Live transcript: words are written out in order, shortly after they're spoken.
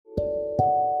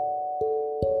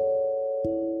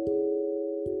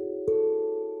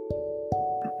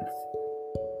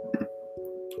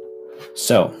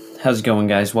So, how's it going,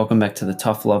 guys? Welcome back to the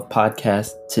Tough Love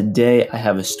Podcast. Today, I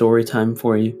have a story time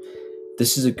for you.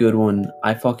 This is a good one.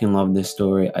 I fucking love this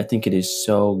story. I think it is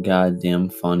so goddamn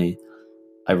funny.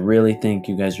 I really think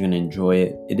you guys are going to enjoy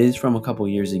it. It is from a couple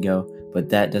years ago, but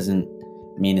that doesn't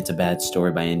mean it's a bad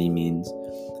story by any means.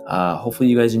 Hopefully,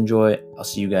 you guys enjoy it. I'll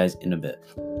see you guys in a bit.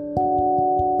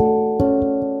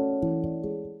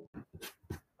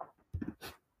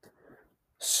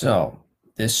 So,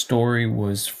 this story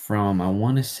was from, I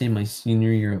want to say, my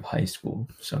senior year of high school.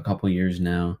 So, a couple years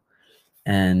now.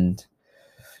 And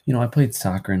I played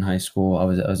soccer in high school. I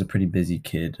was a pretty busy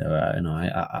kid.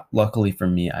 Luckily for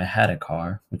me, I had a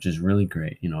car, which is really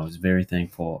great. I was very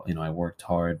thankful. I worked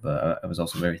hard, but I was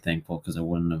also very thankful because I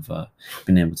wouldn't have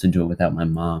been able to do it without my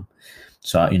mom.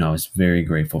 So, I was very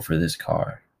grateful for this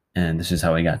car. And this is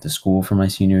how I got to school for my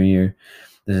senior year.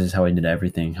 This is how I did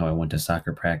everything. How I went to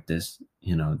soccer practice.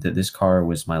 This car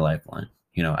was my lifeline.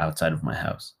 Outside of my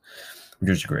house, which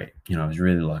was great. I was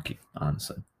really lucky,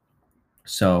 honestly.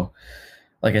 So,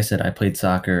 like I said, I played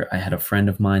soccer. I had a friend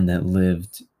of mine that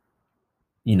lived,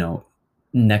 you know,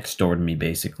 next door to me,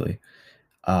 basically.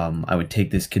 I would take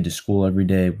this kid to school every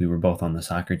day. We were both on the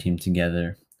soccer team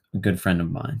together. A good friend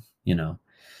of mine.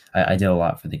 I did a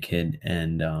lot for the kid,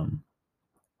 and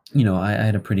I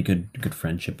had a pretty good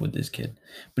friendship with this kid.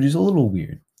 But he was a little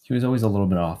weird. He was always a little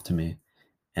bit off to me,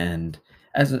 and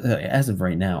as of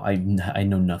right now, I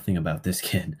know nothing about this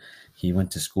kid. He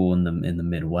went to school in the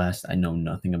Midwest. I know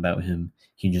nothing about him.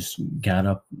 He just got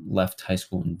up, left high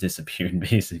school, and disappeared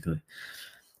basically.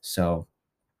 So,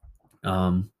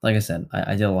 like I said,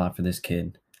 I did a lot for this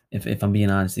kid. If I'm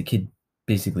being honest, the kid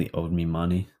basically owed me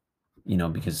money.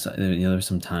 Because there's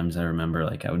some times I remember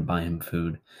like I would buy him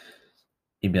food.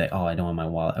 He'd be like, "Oh, I don't want my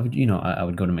wallet." I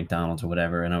would go to McDonald's or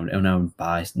whatever, and I would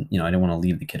buy. I didn't want to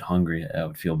leave the kid hungry. I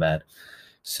would feel bad.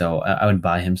 So I would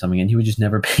buy him something, and he would just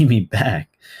never pay me back.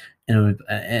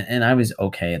 And I was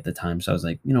okay at the time, so I was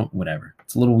like, whatever.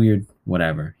 It's a little weird,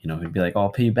 whatever. He'd be like, "Oh, I'll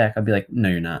pay you back." I'd be like, "No,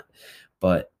 you're not,"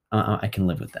 but I can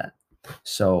live with that.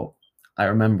 So I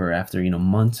remember after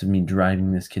months of me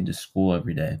driving this kid to school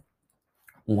every day,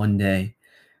 one day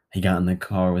he got in the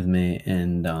car with me,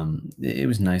 and it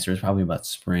was nicer. It was probably about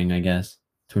spring, I guess,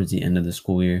 towards the end of the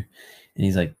school year, and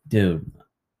he's like, "Dude,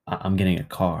 I'm getting a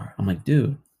car." I'm like,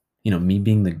 "Dude," me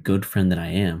being the good friend that I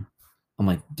am, I'm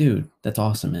like, "Dude, that's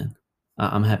awesome, man.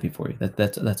 I'm happy for you.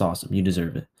 That's awesome. You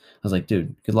deserve it." I was like,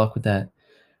 "Dude, good luck with that.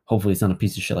 Hopefully, it's not a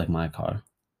piece of shit like my car."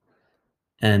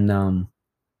 And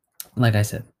like I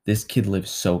said, this kid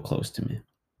lives so close to me.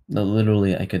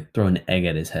 Literally, I could throw an egg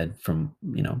at his head from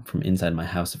inside my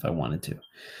house if I wanted to.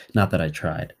 Not that I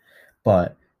tried,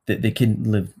 but the kid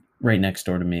lived right next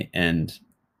door to me, and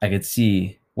I could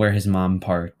see where his mom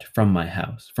parked from my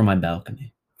house, from my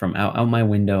balcony. From out my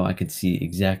window, I could see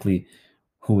exactly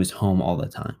who was home all the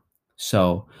time.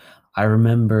 So I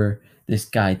remember this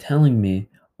guy telling me,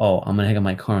 "Oh, I'm gonna get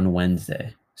my car on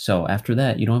Wednesday. So after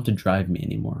that, you don't have to drive me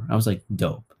anymore." I was like,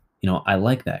 "Dope." I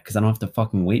like that because I don't have to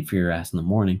fucking wait for your ass in the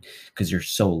morning because you're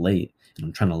so late. And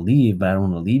I'm trying to leave, but I don't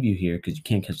want to leave you here because you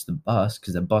can't catch the bus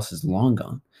because the bus is long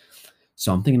gone.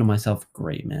 So I'm thinking to myself,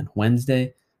 great, man.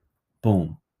 Wednesday,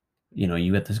 boom.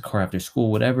 You get this car after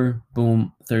school, whatever.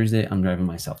 Boom. Thursday, I'm driving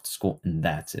myself to school, and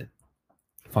that's it.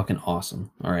 Fucking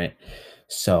awesome. All right.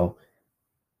 So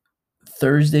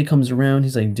Thursday comes around.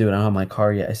 He's like, "Dude, I don't have my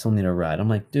car yet. I still need a ride." I'm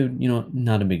like, "Dude,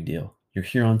 not a big deal. You're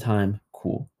here on time.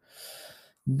 Cool."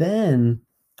 Then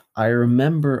I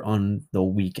remember on the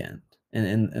weekend,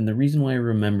 and the reason why I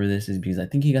remember this is because I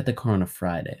think he got the car on a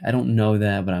Friday. I don't know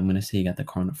that, but I'm gonna say he got the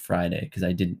car on a Friday because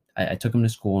I took him to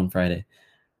school on Friday,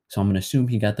 so I'm gonna assume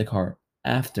he got the car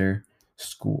after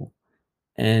school,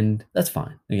 and that's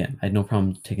fine. Again, I had no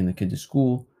problem taking the kid to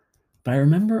school, but I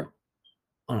remember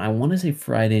on I want to say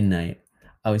Friday night,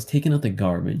 I was taking out the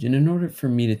garbage, and in order for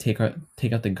me to take out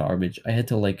the garbage, I had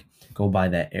to like go by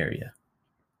that area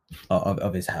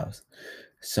of his house.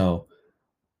 So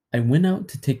I went out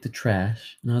to take the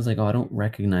trash, and I was like, "Oh, I don't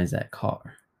recognize that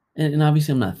car." And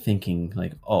obviously, I'm not thinking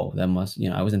like, "Oh, that must,"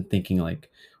 I wasn't thinking like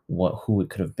who it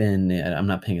could have been. I'm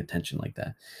not paying attention like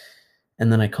that. And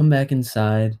then I come back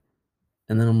inside,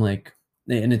 and then I'm like,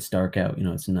 and it's dark out.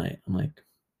 It's night. I'm like,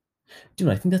 "Dude,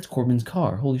 I think that's Corbin's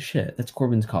car. Holy shit, that's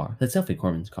Corbin's car. That's definitely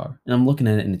Corbin's car." And I'm looking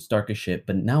at it, and it's dark as shit.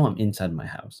 But now I'm inside my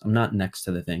house. I'm not next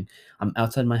to the thing. I'm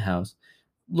outside my house,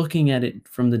 looking at it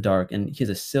from the dark, and he has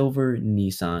a silver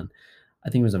Nissan. I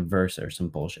think it was a Versa or some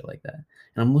bullshit like that.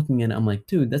 And I'm looking at it, I'm like,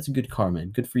 "Dude, that's a good car,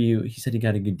 man. Good for you." He said he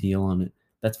got a good deal on it.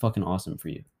 That's fucking awesome for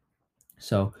you.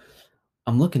 So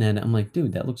I'm looking at it, I'm like,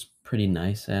 "Dude, that looks pretty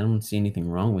nice. I don't see anything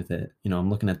wrong with it. I'm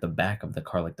looking at the back of the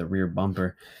car, like the rear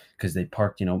bumper, because they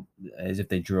parked, as if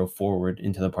they drove forward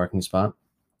into the parking spot.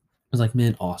 I was like,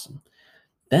 man, awesome.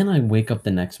 Then I wake up the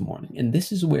next morning, and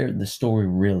this is where the story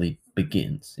really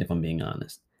begins, if I'm being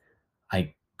honest.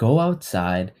 I go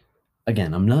outside.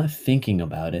 Again, I'm not thinking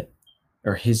about it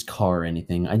or his car or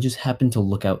anything. I just happened to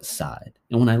look outside.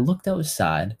 And when I looked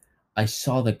outside, I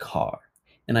saw the car.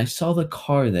 And I saw the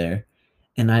car there,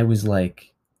 and I was like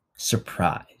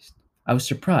surprised. I was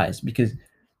surprised because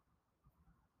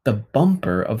the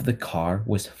bumper of the car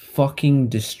was fucking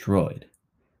destroyed.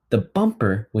 The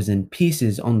bumper was in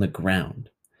pieces on the ground.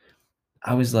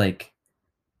 I was like,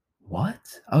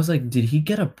 what? I was like, did he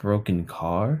get a broken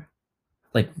car?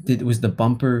 Like, was the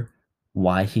bumper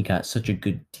why he got such a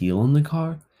good deal on the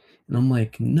car? And I'm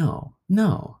like, no,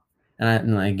 no.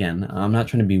 And again, I'm not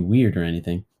trying to be weird or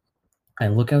anything. I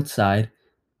look outside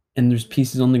and there's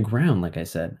pieces on the ground, like I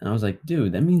said. And I was like,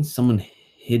 dude, that means someone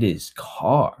hit his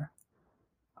car.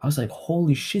 I was like,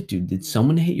 holy shit, dude, did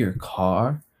someone hit your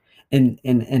car? And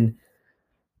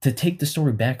to take the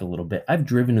story back a little bit, I've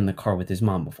driven in the car with his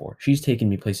mom before. She's taken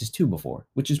me places too before,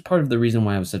 which is part of the reason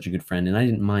why I was such a good friend. And I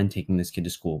didn't mind taking this kid to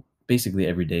school basically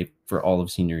every day for all of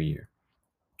senior year,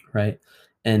 right?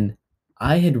 And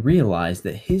I had realized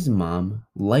that his mom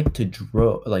liked to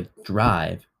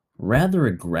drive rather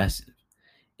aggressive.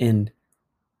 And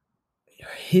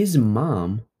his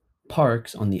mom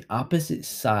parks on the opposite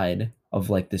side of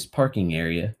like this parking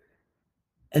area,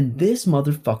 and this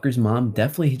motherfucker's mom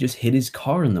definitely just hit his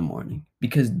car in the morning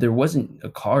because there wasn't a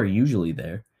car usually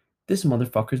there. This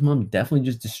motherfucker's mom definitely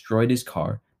just destroyed his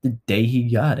car the day he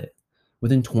got it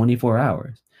within 24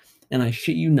 hours. And I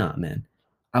shit you not, man.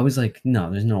 I was like,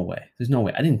 no, there's no way. There's no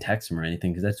way. I didn't text him or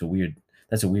anything because that's a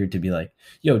weird to be like,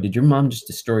 yo, did your mom just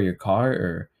destroy your car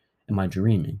or am I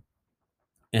dreaming?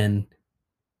 And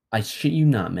I shit you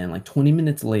not, man. Like 20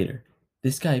 minutes later,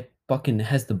 this guy fucking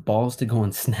has the balls to go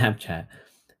on Snapchat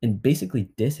and basically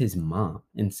diss his mom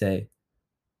and say,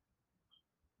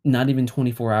 not even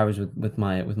 24 hours with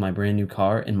my brand new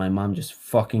car, and my mom just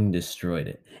fucking destroyed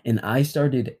it. And I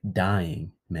started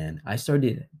dying, man. I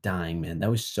started dying, man.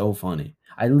 That was so funny.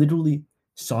 I literally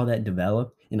saw that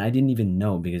develop and I didn't even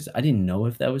know because I didn't know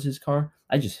if that was his car.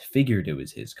 I just figured it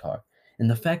was his car. And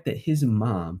the fact that his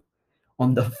mom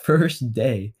on the first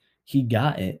day he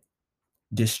got it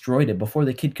destroyed it before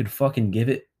the kid could fucking give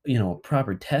it, a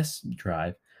proper test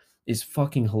drive is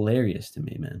fucking hilarious to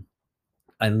me, man.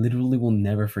 I literally will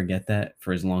never forget that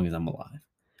for as long as I'm alive.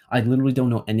 I literally don't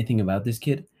know anything about this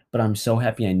kid, but I'm so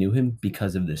happy I knew him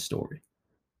because of this story.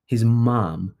 His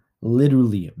mom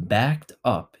literally backed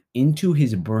up into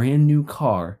his brand new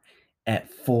car at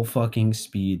full fucking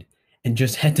speed and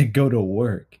just had to go to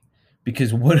work.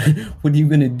 Because what what are you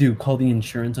gonna do? Call the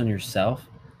insurance on yourself?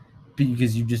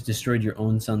 Because you just destroyed your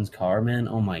own son's car, man.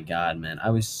 Oh my god, man. I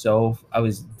was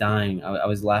dying. I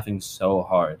was laughing so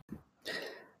hard.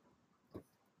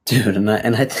 Dude,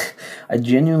 I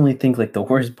genuinely think like the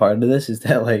worst part of this is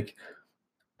that like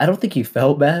I don't think he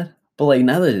felt bad, but like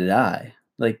neither did I.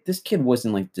 Like this kid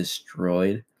wasn't like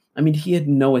destroyed. I mean, he had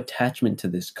no attachment to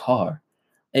this car.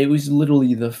 It was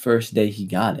literally the first day he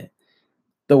got it.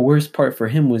 The worst part for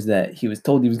him was that he was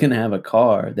told he was going to have a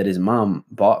car that his mom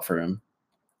bought for him,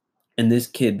 and this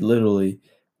kid literally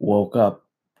woke up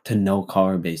to no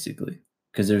car basically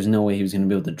because there's no way he was going to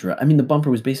be able to drive. I mean, the bumper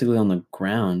was basically on the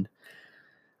ground.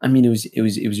 I mean, it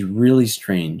was really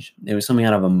strange. It was something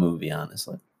out of a movie,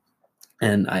 honestly.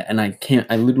 And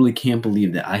I literally can't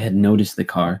believe that I had noticed the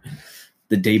car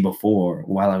the day before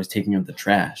while I was taking out the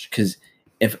trash. Because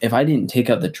if I didn't take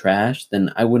out the trash,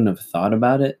 then I wouldn't have thought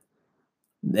about it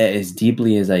as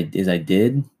deeply as I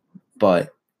did.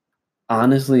 But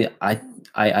honestly,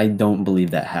 I don't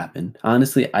believe that happened.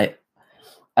 Honestly,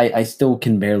 I still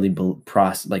can barely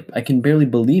like I can barely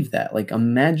believe that. Like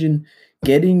imagine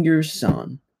getting your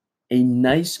son a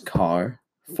nice car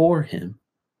for him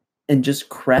and just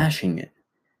crashing it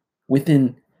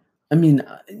within, I mean,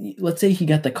 let's say he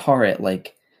got the car at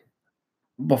like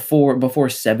before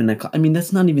 7 o'clock. I mean,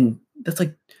 that's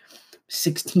like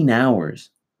 16 hours.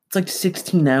 It's like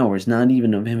 16 hours, not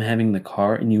even of him having the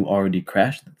car, and you already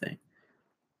crashed the thing.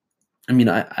 I mean,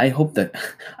 I hope that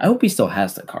I hope he still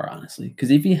has the car, honestly, because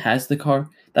if he has the car,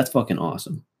 that's fucking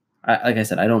awesome. Like I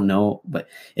said, I don't know, but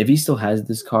if he still has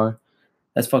this car,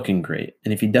 that's fucking great.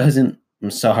 And if he doesn't,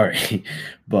 I'm sorry,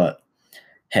 but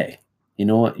hey, you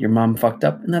know what? Your mom fucked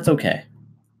up, and that's okay.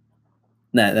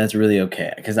 That's really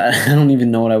okay because I don't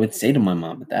even know what I would say to my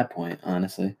mom at that point.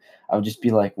 Honestly, I would just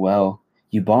be like, "Well,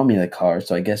 you bought me the car,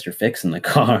 so I guess you're fixing the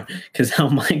car. Because how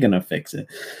am I gonna fix it?"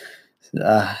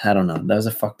 I don't know. That was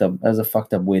a fucked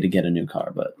up way to get a new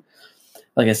car. But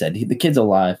like I said, the kid's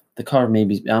alive. The car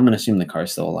maybe. I'm gonna assume the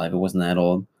car's still alive. It wasn't that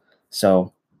old.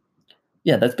 So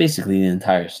yeah, that's basically the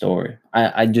entire story.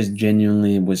 I just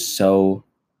genuinely was so.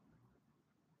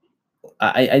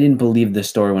 I didn't believe the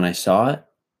story when I saw it.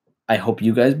 I hope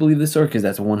you guys believe the story because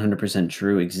that's 100%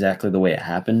 true, exactly the way it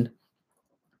happened.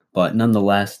 But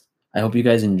nonetheless, I hope you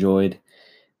guys enjoyed.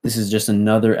 This is just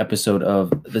another episode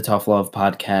of the Tough Love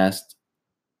Podcast.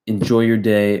 Enjoy your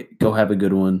day. Go have a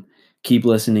good one. Keep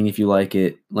listening if you like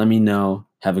it. Let me know.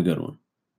 Have a good one.